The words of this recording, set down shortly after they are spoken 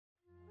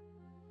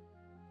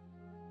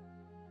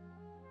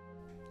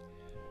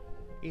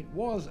It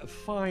was a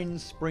fine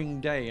spring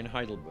day in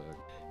Heidelberg,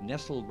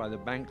 nestled by the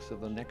banks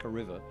of the Neckar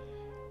River,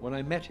 when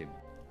I met him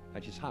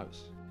at his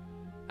house.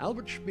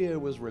 Albert Speer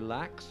was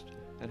relaxed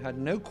and had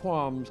no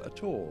qualms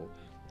at all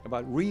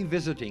about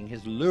revisiting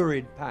his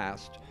lurid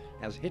past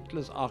as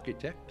Hitler's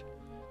architect,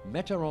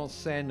 metteur en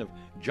scène of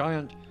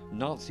giant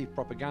Nazi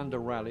propaganda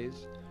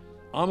rallies,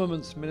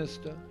 armaments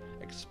minister,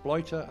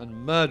 exploiter and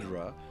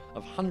murderer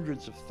of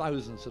hundreds of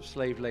thousands of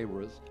slave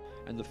laborers,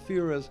 and the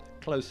Führer's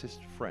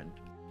closest friend.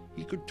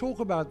 He could talk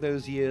about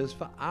those years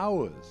for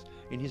hours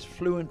in his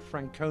fluent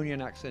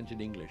Franconian accented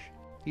English.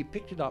 He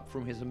picked it up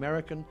from his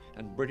American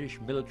and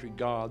British military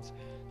guards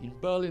in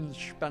Berlin's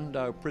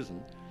Spandau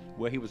prison,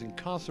 where he was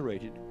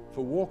incarcerated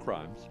for war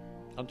crimes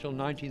until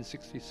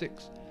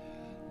 1966,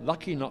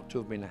 lucky not to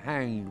have been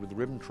hanged with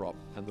Ribbentrop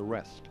and the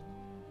rest.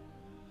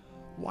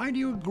 Why do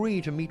you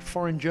agree to meet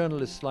foreign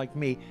journalists like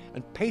me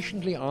and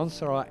patiently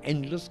answer our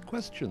endless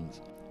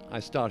questions? I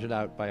started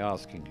out by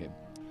asking him.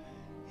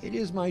 It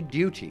is my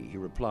duty, he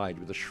replied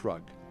with a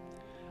shrug.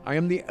 I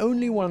am the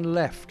only one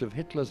left of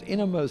Hitler's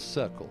innermost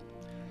circle.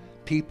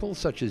 People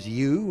such as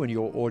you and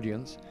your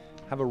audience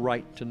have a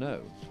right to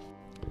know.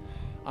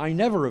 I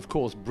never, of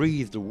course,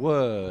 breathed a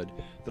word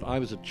that I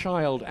was a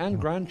child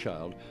and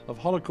grandchild of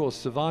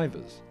Holocaust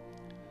survivors,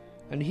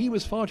 and he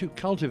was far too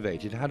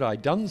cultivated, had I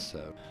done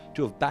so,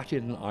 to have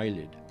batted an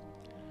eyelid.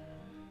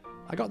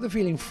 I got the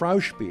feeling Frau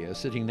Speer,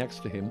 sitting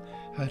next to him,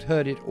 had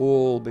heard it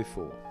all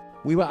before.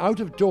 We were out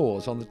of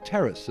doors on the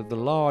terrace of the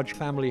large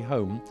family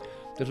home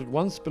that had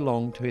once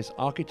belonged to his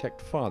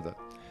architect father,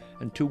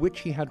 and to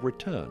which he had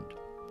returned.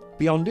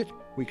 Beyond it,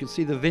 we could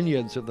see the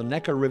vineyards of the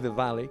Neckar River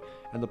Valley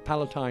and the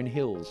Palatine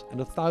Hills, and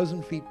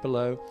 1,000 feet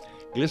below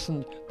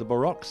glistened the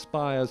Baroque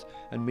spires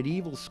and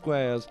medieval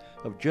squares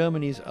of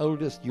Germany's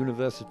oldest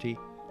university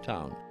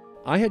town.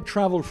 I had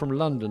travelled from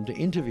London to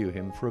interview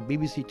him for a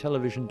BBC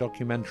television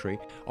documentary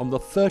on the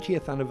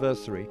 30th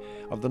anniversary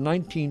of the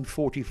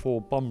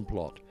 1944 bomb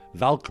plot,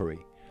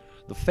 Valkyrie,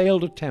 the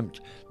failed attempt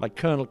by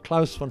Colonel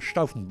Klaus von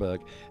Stauffenberg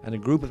and a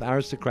group of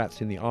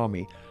aristocrats in the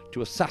army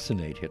to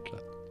assassinate Hitler.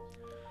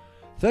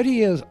 30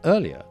 years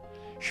earlier,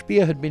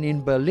 Speer had been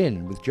in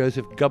Berlin with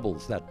Joseph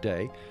Goebbels that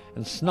day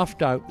and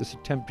snuffed out this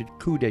attempted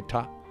coup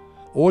d'etat,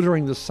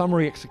 ordering the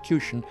summary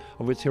execution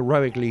of its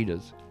heroic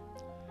leaders.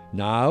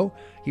 Now,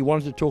 he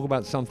wanted to talk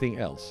about something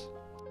else.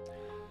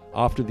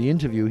 After the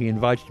interview, he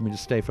invited me to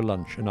stay for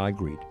lunch, and I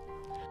agreed.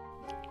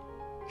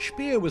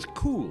 Speer was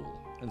cool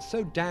and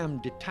so damn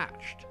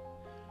detached.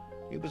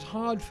 It was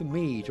hard for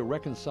me to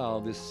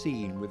reconcile this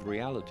scene with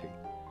reality.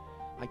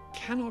 I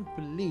cannot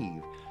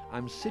believe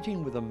I'm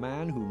sitting with a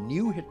man who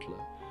knew Hitler,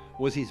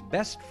 was his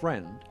best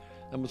friend,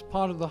 and was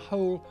part of the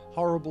whole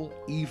horrible,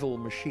 evil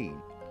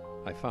machine,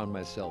 I found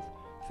myself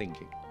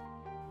thinking.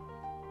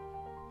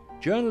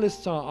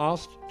 Journalists are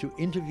asked to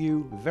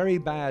interview very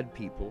bad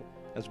people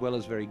as well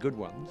as very good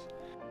ones,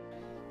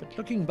 but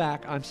looking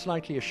back, I'm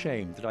slightly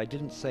ashamed that I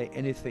didn't say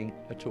anything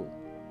at all.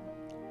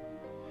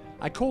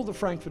 I called the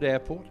Frankfurt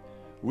airport,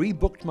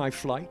 rebooked my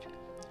flight,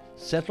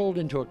 settled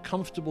into a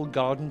comfortable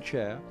garden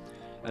chair,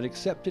 and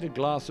accepted a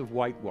glass of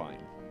white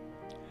wine.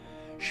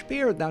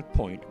 Speer at that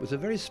point was a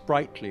very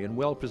sprightly and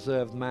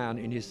well-preserved man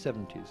in his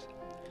 70s.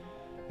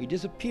 He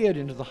disappeared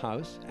into the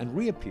house and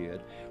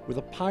reappeared with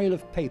a pile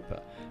of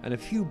paper and a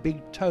few big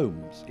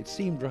tomes. It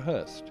seemed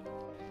rehearsed.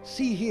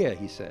 "See here,"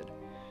 he said.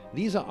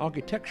 "These are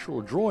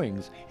architectural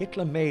drawings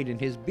Hitler made in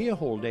his beer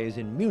hall days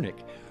in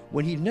Munich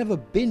when he'd never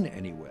been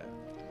anywhere."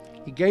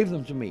 He gave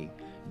them to me,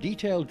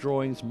 detailed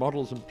drawings,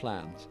 models and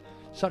plans,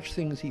 such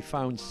things he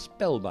found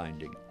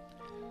spellbinding.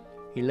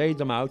 He laid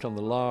them out on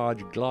the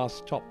large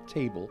glass-topped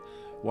table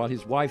while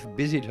his wife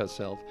busied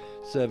herself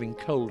serving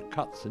cold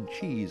cuts and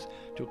cheese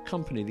to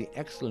accompany the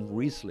excellent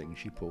Riesling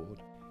she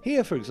poured.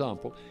 Here, for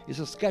example, is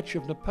a sketch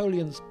of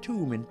Napoleon's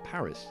tomb in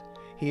Paris.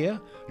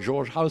 Here,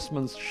 Georges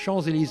Haussmann's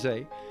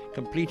Champs-Élysées,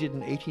 completed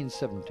in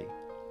 1870.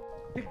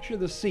 Picture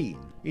the scene.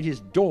 It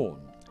is dawn,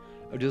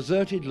 a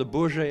deserted Le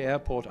Bourget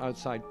airport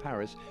outside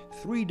Paris,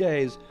 3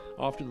 days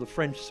after the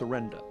French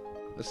surrender.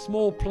 A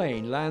small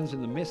plane lands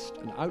in the mist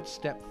and out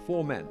step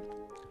 4 men.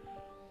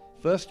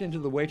 First into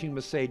the waiting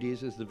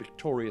Mercedes is the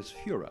victorious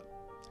Führer.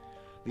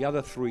 The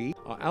other 3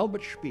 are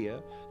Albert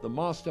Speer, the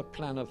master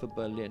planner for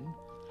Berlin,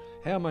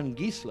 Hermann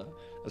Giesler,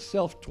 a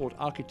self-taught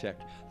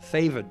architect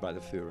favored by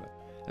the Führer,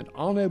 and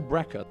Arno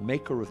Brecker,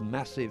 maker of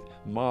massive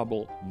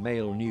marble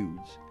male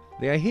nudes.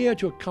 They are here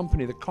to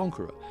accompany the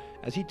conqueror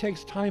as he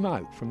takes time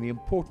out from the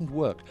important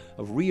work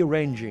of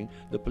rearranging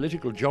the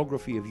political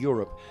geography of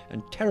Europe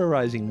and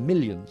terrorizing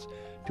millions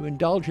to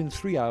indulge in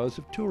 3 hours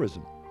of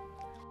tourism.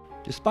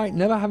 Despite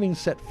never having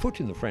set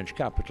foot in the French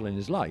capital in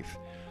his life,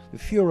 the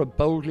Führer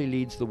boldly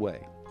leads the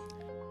way.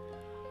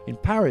 In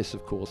Paris,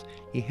 of course,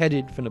 he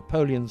headed for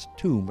Napoleon's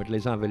tomb at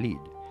Les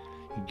Invalides.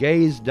 He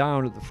gazed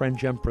down at the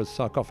French emperor's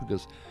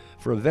sarcophagus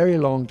for a very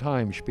long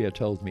time, Speer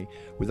told me,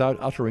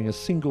 without uttering a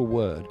single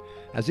word,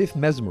 as if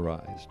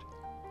mesmerized.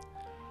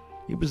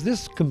 It was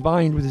this,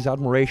 combined with his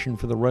admiration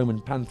for the Roman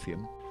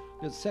Pantheon,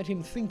 that set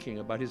him thinking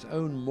about his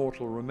own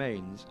mortal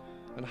remains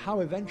and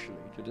how eventually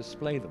to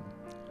display them.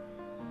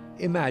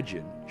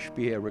 Imagine,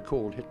 Speer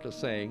recalled Hitler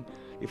saying,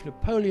 if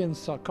Napoleon's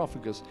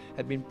sarcophagus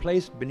had been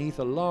placed beneath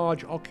a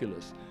large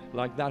oculus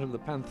like that of the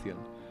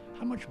Pantheon,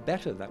 how much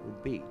better that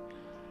would be.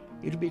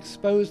 It would be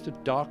exposed to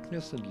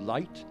darkness and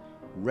light,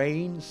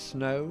 rain,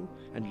 snow,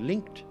 and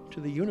linked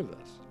to the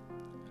universe.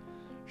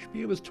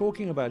 Speer was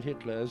talking about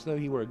Hitler as though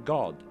he were a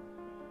god,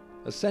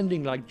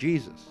 ascending like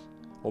Jesus,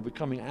 or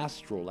becoming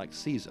astral like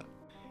Caesar.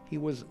 He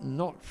was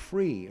not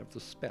free of the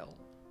spell.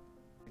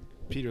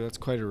 Peter, that's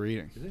quite a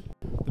reading. Is it?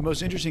 The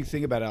most interesting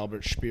thing about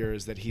Albert Speer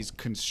is that he's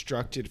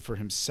constructed for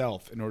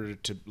himself, in order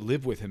to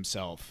live with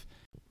himself,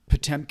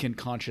 Potemkin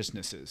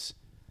consciousnesses,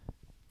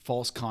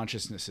 false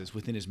consciousnesses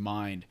within his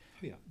mind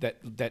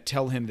that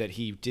tell him that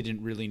he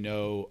didn't really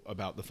know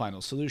about the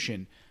final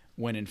solution,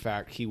 when in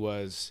fact he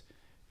was,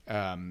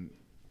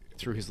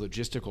 through his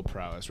logistical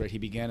prowess, right? He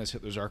began as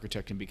Hitler's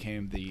architect and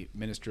became the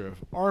Minister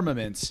of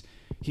Armaments.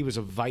 He was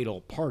a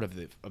vital part of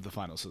the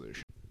final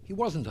solution. He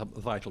wasn't a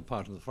vital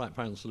part of the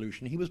final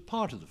solution. He was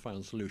part of the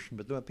final solution,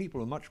 but there were people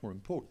who were much more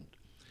important.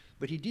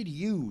 But he did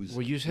use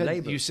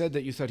labor. You said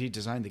that you thought he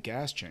designed the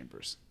gas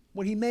chambers.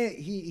 Well,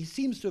 he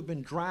seems to have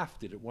been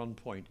drafted at one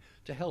point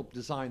to help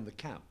design the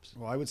camps.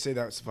 Well, I would say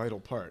that's a vital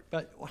part.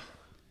 But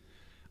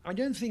I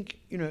don't think,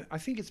 I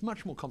think it's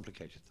much more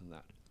complicated than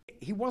that.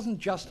 He wasn't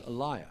just a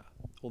liar,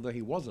 although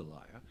he was a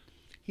liar.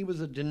 He was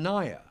a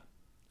denier.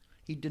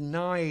 He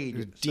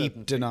denied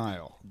deep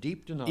denial.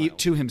 Deep denial.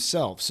 To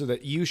himself, so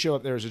that you show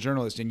up there as a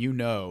journalist and you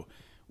know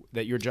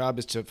that your job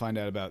is to find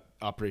out about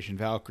Operation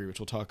Valkyrie, which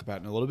we'll talk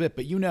about in a little bit,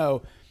 but you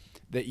know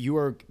that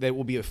that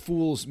will be a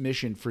fool's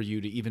mission for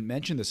you to even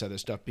mention this other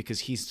stuff,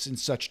 because he's in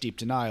such deep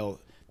denial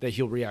that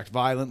he'll react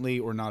violently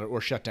or not, or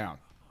shut down.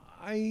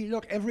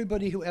 Look,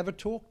 everybody who ever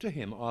talked to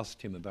him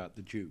asked him about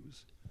the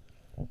Jews.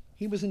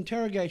 He was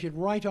interrogated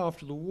right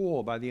after the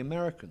war by the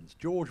Americans.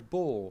 George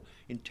Ball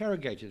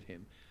interrogated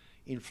him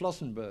in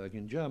Flossenburg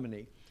in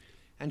Germany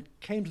and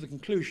came to the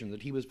conclusion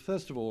that he was,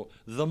 first of all,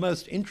 the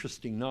most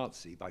interesting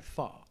Nazi by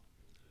far,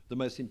 the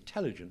most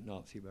intelligent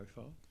Nazi by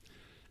far,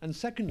 and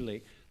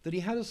secondly, that he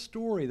had a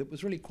story that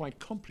was really quite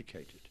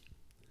complicated.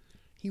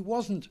 He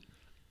wasn't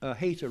a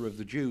hater of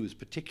the Jews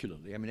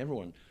particularly. I mean,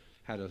 everyone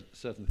had a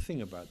certain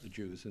thing about the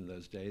Jews in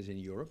those days in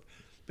Europe,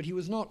 but he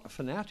was not a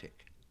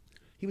fanatic.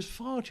 He was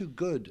far too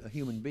good a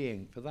human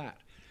being for that.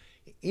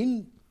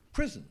 In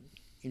prison,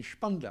 in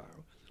Spandau,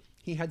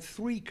 he had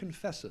 3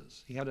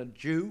 confessors. He had a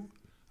Jew,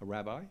 a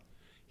rabbi,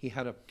 he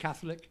had a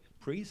Catholic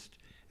priest,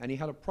 and he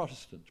had a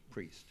Protestant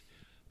priest.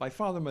 By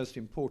far the most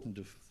important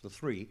of the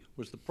 3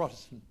 was the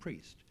Protestant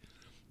priest.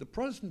 The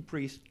Protestant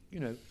priest,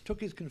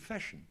 took his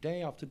confession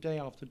day after day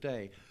after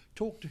day,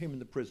 talked to him in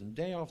the prison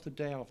day after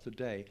day after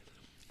day,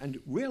 and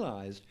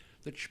realized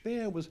that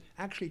Speer was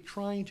actually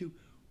trying to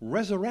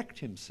resurrect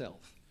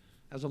himself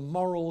as a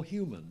moral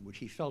human, which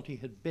he felt he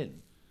had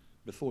been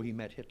before he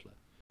met Hitler.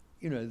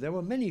 There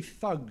were many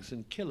thugs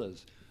and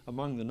killers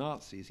among the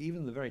Nazis,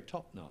 even the very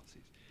top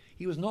Nazis.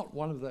 He was not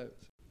one of those.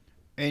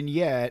 And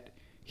yet,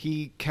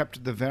 he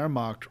kept the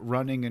Wehrmacht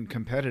running and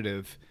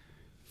competitive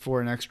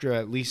for an extra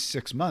at least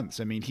 6 months.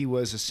 I mean, he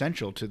was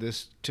essential to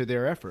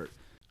their effort.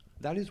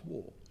 That is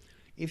war.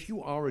 If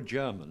you are a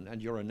German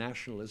and you're a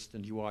nationalist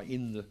and you are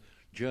in the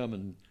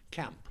German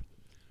camp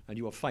and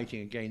you are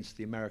fighting against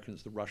the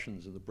Americans, the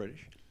Russians, and the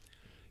British,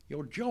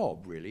 your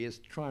job really is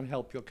to try and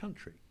help your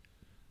country.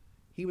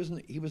 He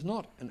was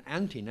not an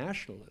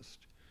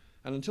anti-nationalist,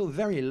 and until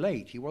very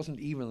late he wasn't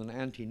even an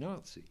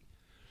anti-Nazi.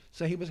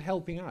 So he was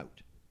helping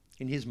out,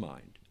 in his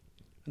mind.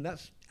 And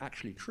that's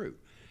actually true.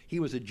 He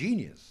was a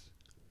genius.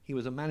 He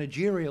was a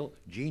managerial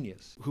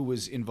genius. Who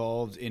was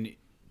involved in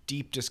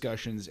deep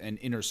discussions and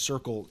inner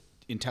circle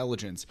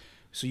intelligence.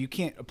 So you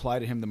can't apply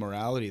to him the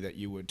morality that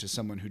you would to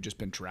someone who'd just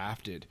been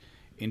drafted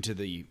into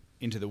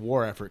the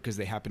war effort because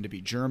they happened to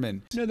be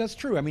German. No, that's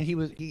true. I mean, he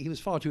was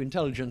far too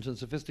intelligent and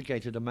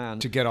sophisticated a man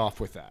to get off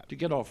with that.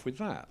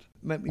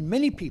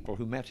 Many people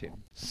who met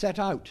him set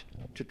out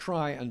to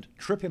try and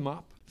trip him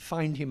up,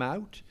 find him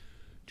out,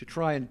 to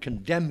try and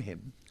condemn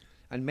him,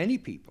 and many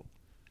people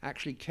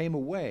actually came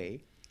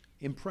away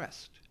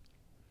impressed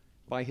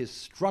by his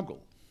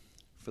struggle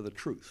for the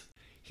truth.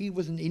 He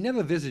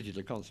never visited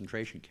a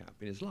concentration camp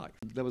in his life.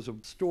 There was a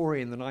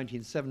story in the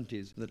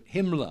 1970s that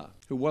Himmler,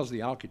 who was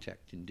the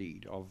architect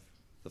indeed of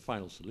the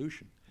final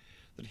solution,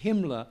 that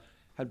Himmler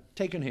had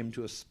taken him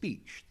to a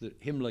speech that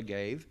Himmler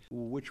gave,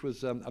 which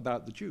was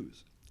about the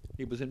Jews.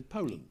 He was in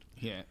Poland,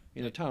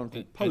 in a town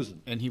called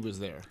Posen. And he was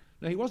there.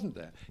 No, he wasn't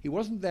there. He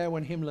wasn't there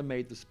when Himmler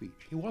made the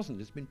speech. He wasn't.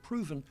 It's been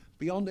proven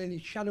beyond any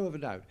shadow of a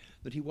doubt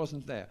that he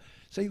wasn't there.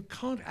 So you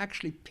can't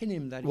actually pin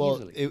him that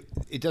easily. Well,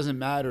 it doesn't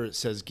matter,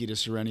 says Guida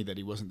Sereni, that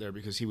he wasn't there,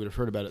 because he would have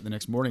heard about it the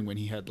next morning when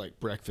he had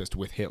breakfast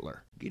with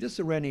Hitler. Guida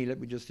Sereni,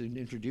 let me just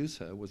introduce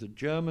her, was a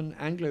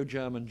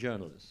Anglo-German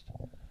journalist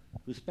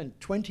who spent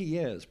 20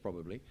 years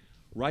probably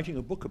writing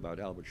a book about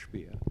Albert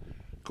Speer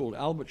called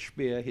Albert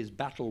Speer, His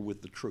Battle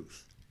with the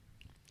Truth.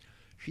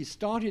 She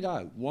started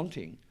out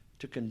wanting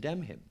to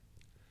condemn him.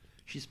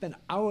 She spent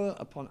hour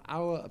upon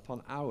hour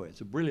upon hour,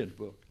 it's a brilliant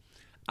book,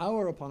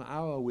 hour upon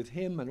hour with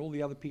him and all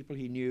the other people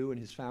he knew and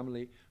his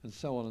family and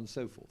so on and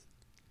so forth.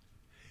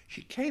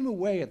 She came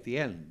away at the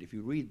end, if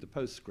you read the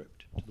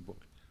postscript to the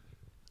book,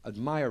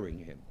 admiring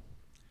him.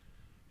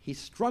 He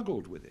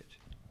struggled with it.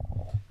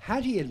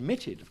 Had he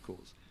admitted, of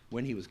course,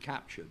 when he was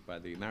captured by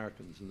the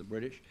Americans and the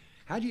British,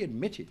 had he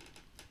admitted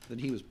that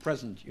he was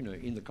present,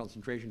 in the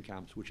concentration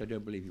camps, which I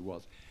don't believe he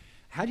was,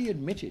 had he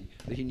admitted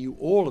that he knew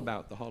all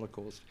about the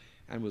Holocaust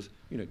and was,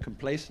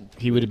 complacent,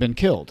 He would have been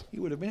killed, he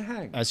would have been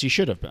hanged. as he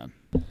should have been.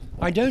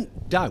 I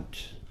don't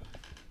doubt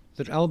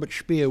that Albert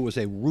Speer was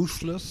a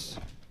ruthless,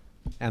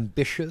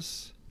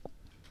 ambitious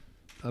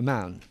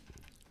man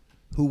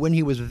who, when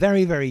he was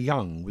very, very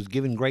young, was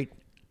given great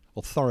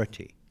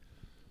authority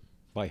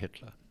by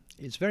Hitler.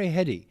 It's very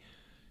heady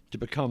to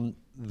become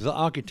the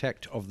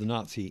architect of the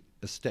Nazi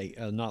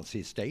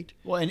state.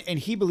 Well, and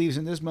he believes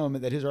in this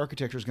moment that his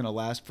architecture is going to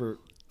last for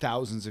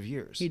thousands of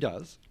years. He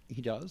does.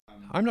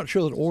 I'm not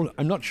sure that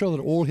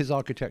all his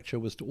architecture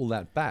was all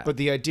that bad. But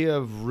the idea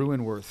of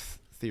Ruinwerth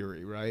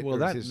theory, right? Well,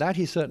 that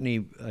he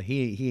certainly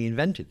he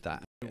invented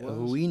that.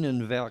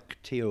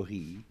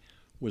 Ruinenwerktheorie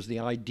was the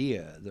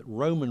idea that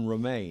Roman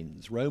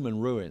ruins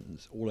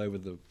all over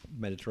the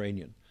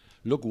Mediterranean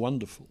look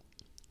wonderful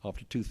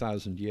after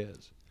 2,000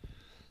 years,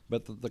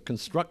 but the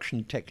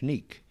construction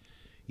technique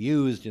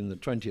used in the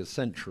 20th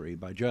century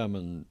by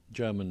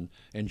German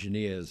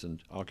engineers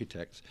and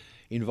architects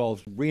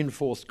involved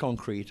reinforced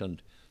concrete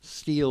and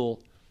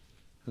steel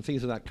and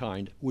things of that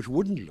kind, which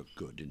wouldn't look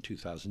good in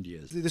 2,000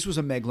 years. This was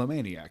a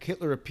megalomaniac.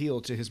 Hitler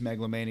appealed to his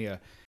megalomania.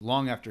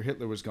 Long after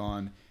Hitler was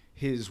gone,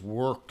 his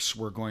works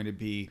were going to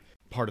be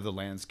part of the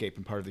landscape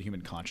and part of the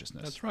human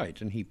consciousness. That's right,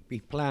 and he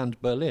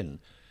planned Berlin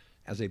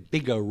as a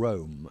bigger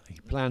Rome. He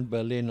planned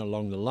Berlin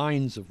along the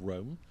lines of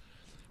Rome,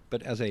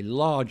 but as a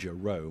larger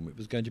Rome. It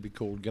was going to be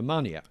called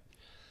Germania.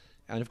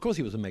 And of course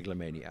he was a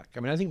megalomaniac.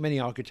 I mean, I think many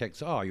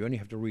architects are. You only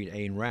have to read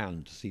Ayn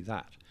Rand to see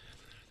that.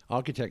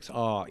 Architects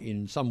are,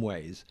 in some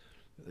ways,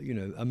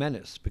 a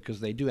menace, because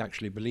they do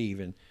actually believe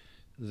in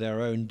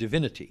their own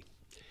divinity.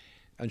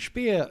 And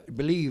Speer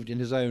believed in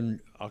his own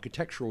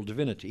architectural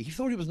divinity. He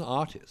thought he was an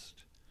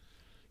artist.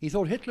 He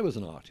thought Hitler was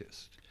an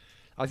artist.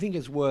 I think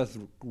it's worth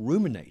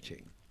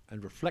ruminating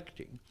and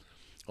reflecting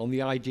on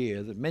the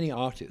idea that many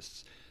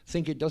artists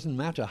think it doesn't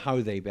matter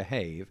how they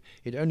behave,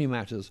 it only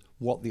matters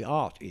what the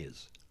art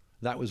is.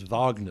 That was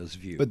Wagner's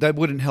view. But that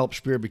wouldn't help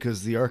Speer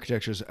because the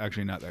architecture is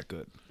actually not that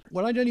good.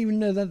 Well, I don't even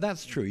know that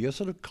that's true. You're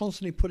sort of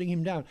constantly putting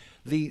him down.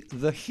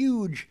 The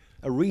huge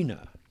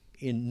arena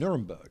in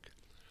Nuremberg,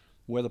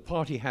 where the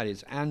party had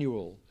its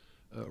annual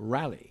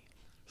rally,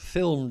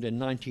 filmed in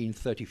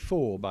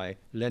 1934 by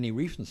Leni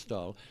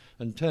Riefenstahl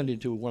and turned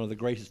into one of the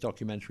greatest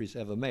documentaries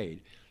ever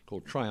made,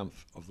 called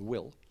Triumph of the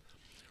Will,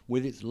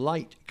 with its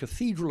light,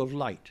 cathedral of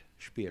light,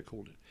 Speer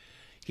called it.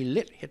 He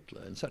lit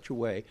Hitler in such a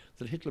way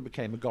that Hitler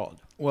became a god.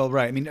 Well,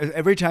 right. I mean,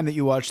 every time that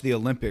you watch the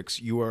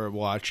Olympics, you are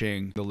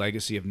watching the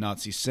legacy of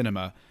Nazi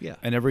cinema. Yeah.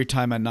 And every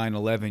time on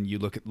 9/11, you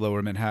look at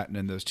Lower Manhattan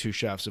and those two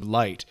shafts of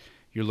light,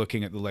 you're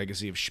looking at the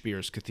legacy of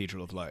Speer's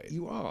Cathedral of Light.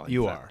 You are.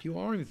 You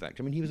are, in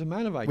fact. I mean, he was a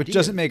man of ideas. Which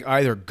doesn't make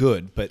either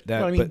good, but that.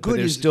 Well, I mean, but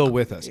they're still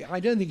with us.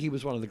 I don't think he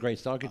was one of the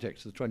greatest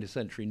architects of the 20th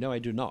century. No, I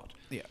do not.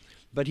 Yeah.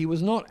 But he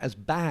was not as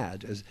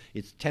bad as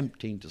it's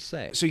tempting to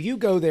say. So you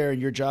go there,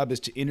 and your job is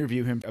to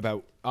interview him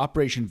about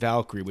Operation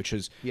Valkyrie, which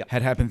Yep.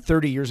 had happened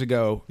 30 years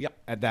ago. Yep.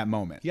 At that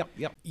moment. Yep.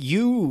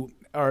 You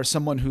are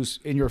someone who's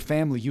in your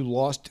family. You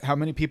lost how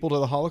many people to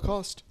the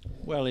Holocaust?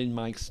 Well, in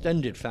my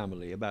extended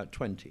family, about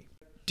 20.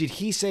 Did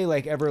he say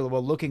ever,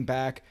 well, looking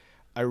back,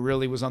 I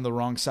really was on the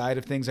wrong side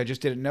of things, I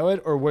just didn't know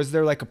it? Or was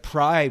there a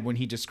pride when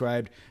he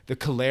described the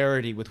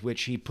celerity with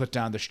which he put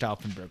down the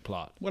Stauffenberg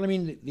plot? Well, I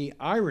mean, the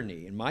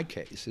irony in my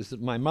case is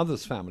that my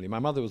mother's family, my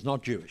mother was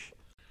not Jewish.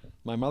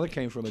 My mother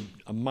came from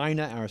a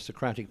minor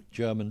aristocratic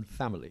German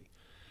family.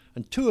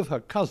 And two of her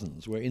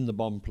cousins were in the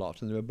bomb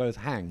plot, and they were both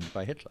hanged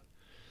by Hitler.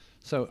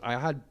 So I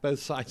had both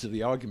sides of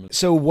the argument.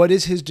 So what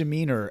is his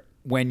demeanor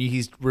when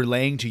he's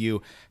relaying to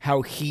you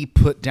how he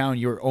put down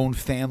your own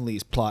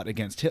family's plot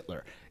against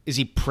Hitler? Is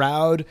he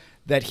proud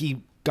that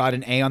he got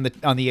an A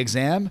on the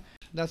exam?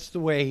 That's the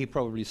way he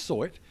probably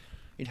saw it.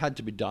 It had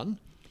to be done.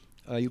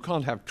 You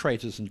can't have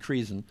traitors and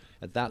treason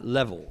at that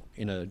level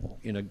in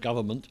a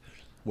government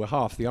where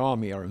half the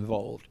army are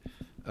involved.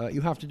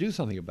 You have to do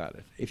something about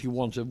it if you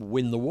want to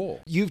win the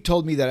war. You've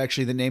told me that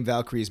actually the name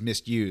Valkyrie is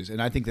misused,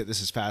 and I think that this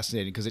is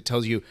fascinating because it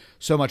tells you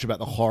so much about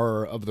the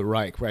horror of the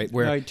Reich, right?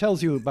 Where it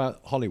tells you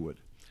about Hollywood.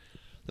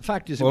 The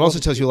fact is, it also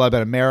tells you a lot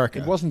about America.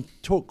 It wasn't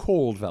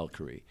called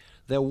Valkyrie.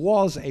 There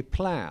was a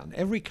plan.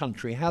 Every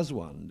country has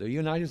one. The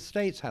United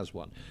States has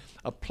one.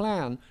 A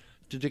plan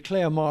to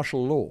declare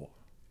martial law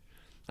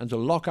and to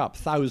lock up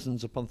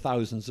thousands upon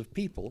thousands of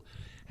people.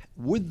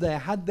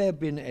 Had there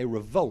been a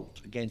revolt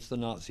against the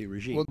Nazi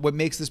regime? Well, what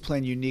makes this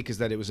plan unique is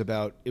that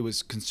it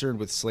was concerned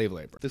with slave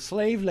labor. The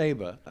slave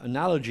labor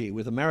analogy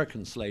with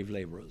American slave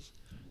laborers.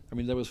 I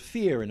mean, there was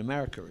fear in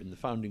America in the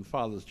founding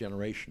fathers'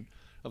 generation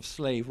of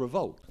slave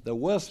revolt. There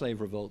were slave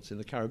revolts in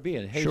the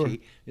Caribbean. Haiti Sure.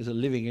 is a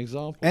living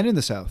example. And in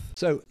the South.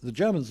 So the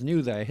Germans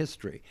knew their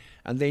history,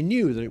 and they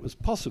knew that it was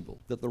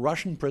possible that the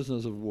Russian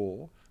prisoners of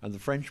war and the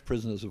French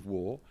prisoners of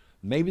war,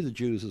 maybe the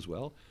Jews as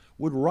well,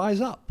 would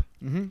rise up,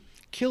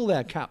 kill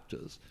their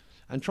captors,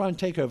 and try and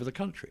take over the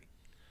country.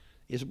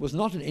 It was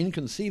not an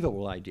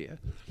inconceivable idea,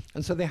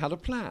 and so they had a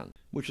plan,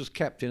 which was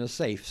kept in a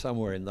safe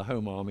somewhere in the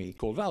Home Army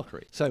called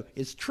Valkyrie. So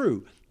it's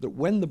true that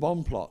when the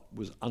bomb plot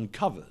was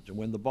uncovered, and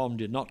when the bomb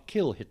did not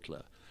kill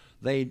Hitler,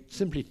 they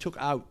simply took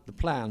out the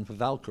plan for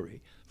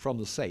Valkyrie from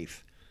the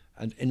safe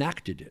and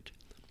enacted it.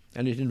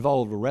 And it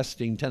involved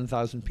arresting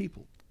 10,000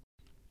 people.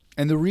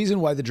 And the reason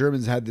why the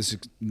Germans had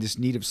this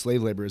need of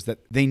slave labor is that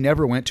they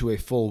never went to a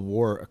full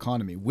war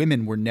economy.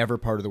 Women were never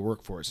part of the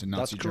workforce in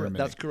Nazi Germany.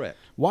 That's correct.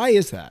 Why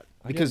is that?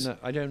 Because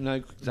I don't know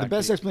exactly. The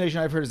best explanation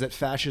I've heard is that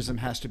fascism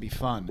has to be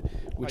fun,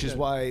 which is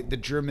why the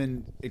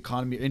German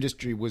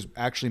industry was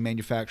actually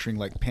manufacturing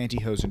like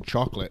pantyhose and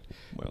chocolate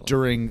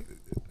during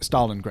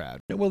Stalingrad.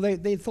 Well,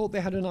 they thought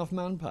they had enough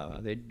manpower.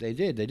 They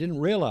did. They didn't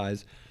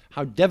realize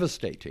how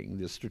devastating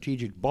the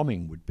strategic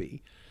bombing would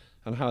be,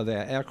 and how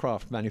their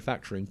aircraft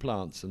manufacturing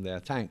plants and their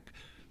tank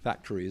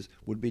factories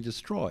would be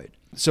destroyed.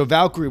 So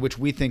Valkyrie, which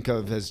we think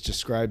of as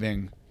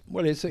describing...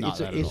 Well, it's a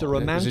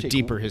romantic... It's a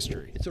deeper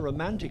history. It's a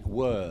romantic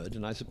word,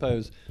 and I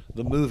suppose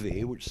the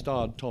movie, which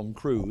starred Tom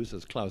Cruise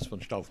as Klaus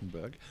von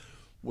Stauffenberg,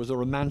 was a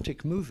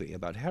romantic movie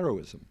about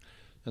heroism.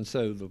 And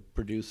so the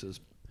producers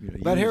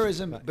used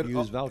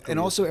Valkyrie. And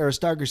also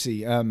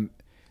aristocracy.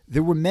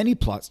 There were many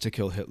plots to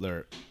kill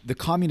Hitler. The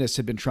communists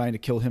had been trying to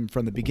kill him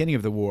from the beginning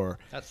of the war.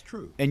 That's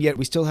true. And yet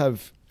we still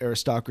have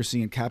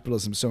aristocracy and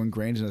capitalism so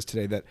ingrained in us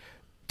today that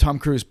Tom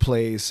Cruise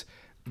plays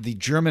the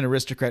German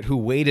aristocrat who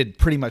waited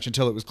pretty much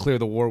until it was clear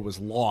the war was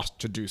lost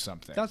to do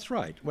something. That's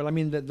right. Well, I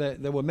mean,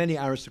 there were many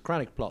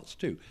aristocratic plots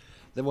too.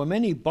 There were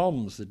many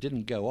bombs that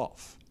didn't go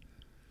off.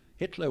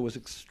 Hitler was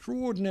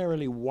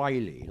extraordinarily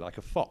wily, like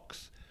a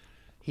fox.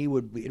 It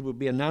would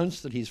be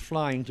announced that he's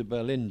flying to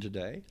Berlin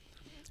today,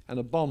 and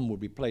a bomb would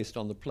be placed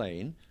on the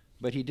plane,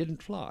 but he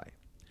didn't fly.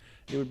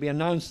 It would be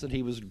announced that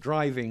he was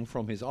driving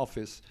from his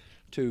office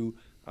to,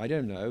 I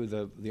don't know,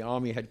 the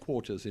army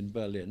headquarters in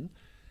Berlin,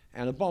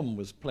 and a bomb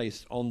was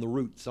placed on the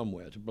route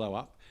somewhere to blow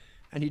up,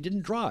 and he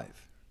didn't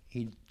drive.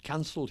 He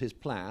cancelled his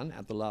plan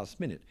at the last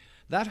minute.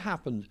 That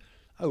happened,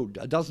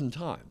 a dozen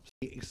times.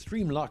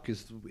 Extreme luck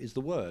is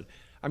the word.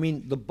 I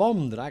mean, the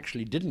bomb that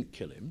actually didn't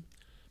kill him,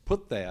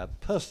 put there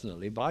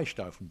personally by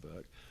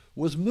Stauffenberg,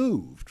 was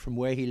moved from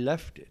where he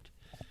left it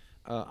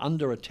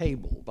under a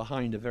table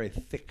behind a very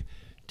thick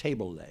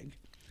table leg,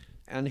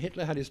 and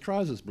Hitler had his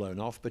trousers blown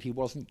off, but he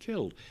wasn't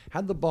killed.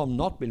 Had the bomb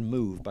not been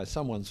moved by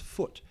someone's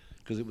foot,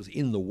 because it was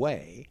in the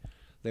way,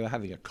 they were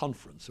having a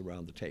conference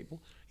around the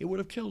table, it would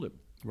have killed him.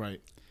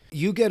 Right.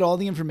 You get all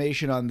the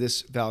information on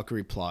this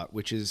Valkyrie plot,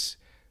 which is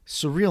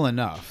surreal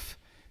enough,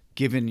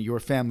 given your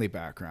family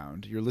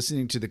background. You're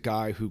listening to the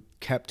guy who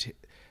kept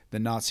the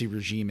Nazi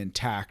regime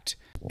intact,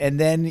 and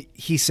then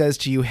he says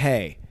to you,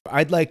 hey,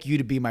 I'd like you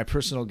to be my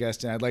personal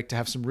guest, and I'd like to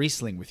have some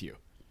Riesling with you.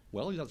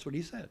 Well, that's what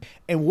he said.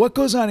 And what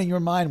goes on in your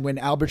mind when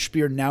Albert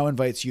Speer now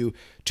invites you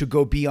to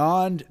go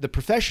beyond the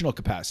professional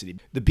capacity?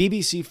 The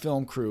BBC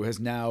film crew has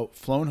now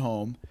flown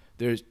home.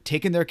 They're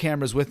taking their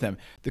cameras with them.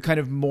 The kind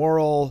of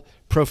moral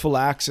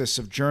prophylaxis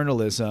of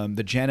journalism,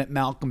 the Janet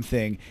Malcolm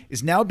thing,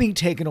 is now being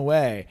taken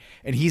away,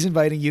 and he's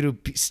inviting you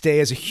to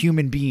stay as a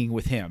human being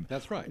with him.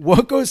 That's right.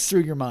 What goes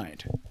through your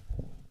mind?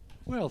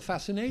 Well,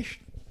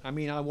 fascination. I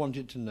mean, I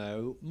wanted to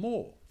know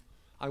more.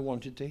 I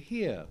wanted to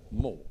hear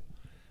more.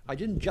 I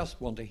didn't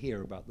just want to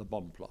hear about the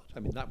bomb plot.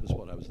 I mean, that was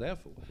what I was there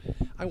for.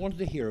 I wanted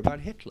to hear about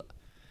Hitler.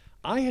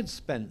 I had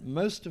spent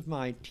most of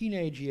my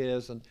teenage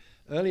years and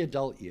early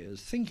adult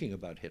years thinking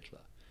about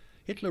Hitler.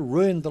 Hitler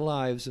ruined the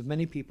lives of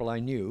many people I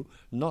knew,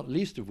 not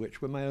least of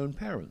which were my own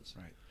parents.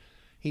 Right.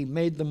 He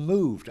made them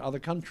move to other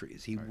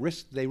countries.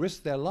 They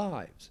risked their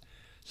lives.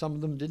 Some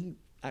of them didn't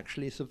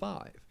actually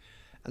survive.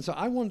 And so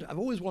I've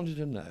always wanted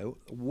to know,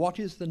 what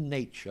is the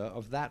nature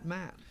of that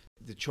man?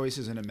 The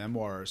choices in a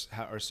memoir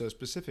are so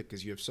specific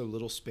because you have so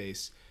little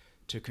space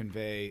to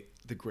convey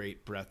the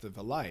great breadth of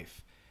a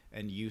life.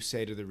 And you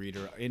say to the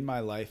reader, in my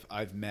life,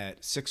 I've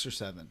met six or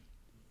seven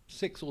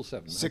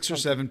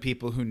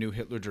people who knew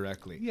Hitler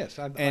directly. Yes,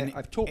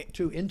 I've talked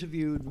to,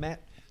 interviewed,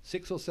 met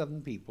 6 or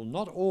 7 people,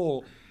 not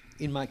all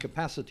in my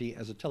capacity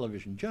as a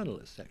television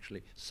journalist,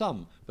 actually.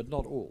 Some, but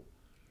not all.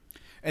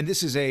 And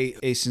this is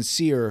a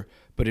sincere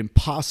but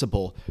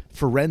impossible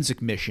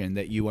forensic mission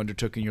that you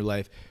undertook in your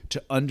life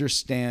to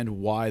understand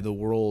why the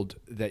world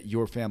that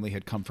your family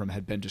had come from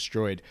had been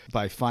destroyed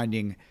by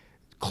finding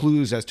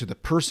clues as to the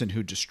person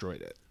who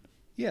destroyed it.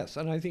 Yes,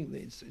 and I think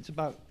it's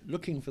about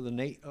looking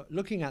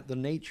at the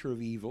nature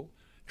of evil,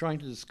 trying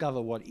to discover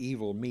what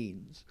evil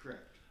means.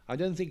 Correct. I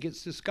don't think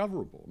it's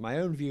discoverable. My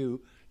own view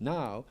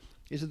now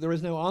is that there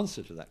is no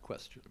answer to that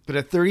question. But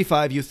at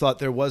 35, you thought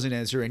there was an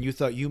answer, and you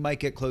thought you might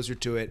get closer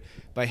to it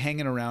by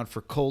hanging around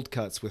for cold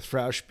cuts with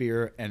Frau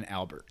Speer and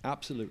Albert.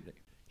 Absolutely.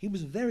 He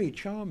was very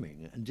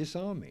charming and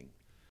disarming.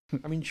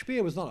 I mean,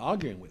 Speer was not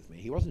arguing with me.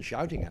 He wasn't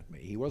shouting at me.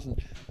 He wasn't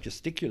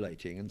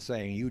gesticulating and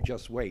saying, "You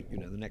just wait, the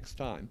next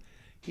time."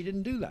 He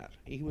didn't do that.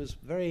 He was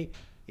very,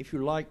 if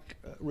you like,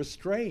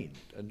 restrained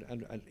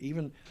and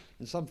even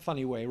in some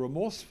funny way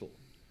remorseful.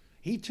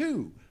 He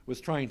too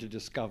was trying to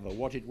discover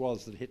what it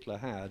was that Hitler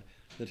had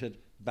that had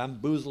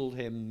bamboozled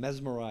him,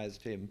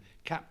 mesmerized him,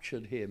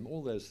 captured him,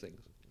 all those things.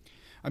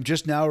 I'm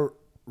just now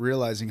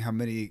realizing how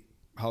many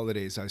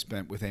holidays I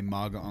spent with a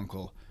MAGA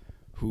uncle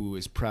who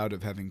is proud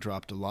of having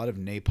dropped a lot of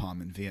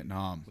napalm in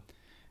Vietnam.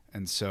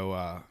 And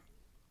so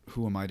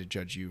who am I to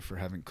judge you for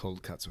having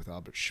cold cuts with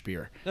Albert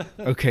Speer?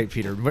 Okay,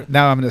 Peter,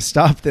 now I'm going to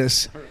stop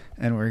this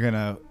and we're going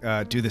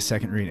to do the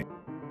second reading.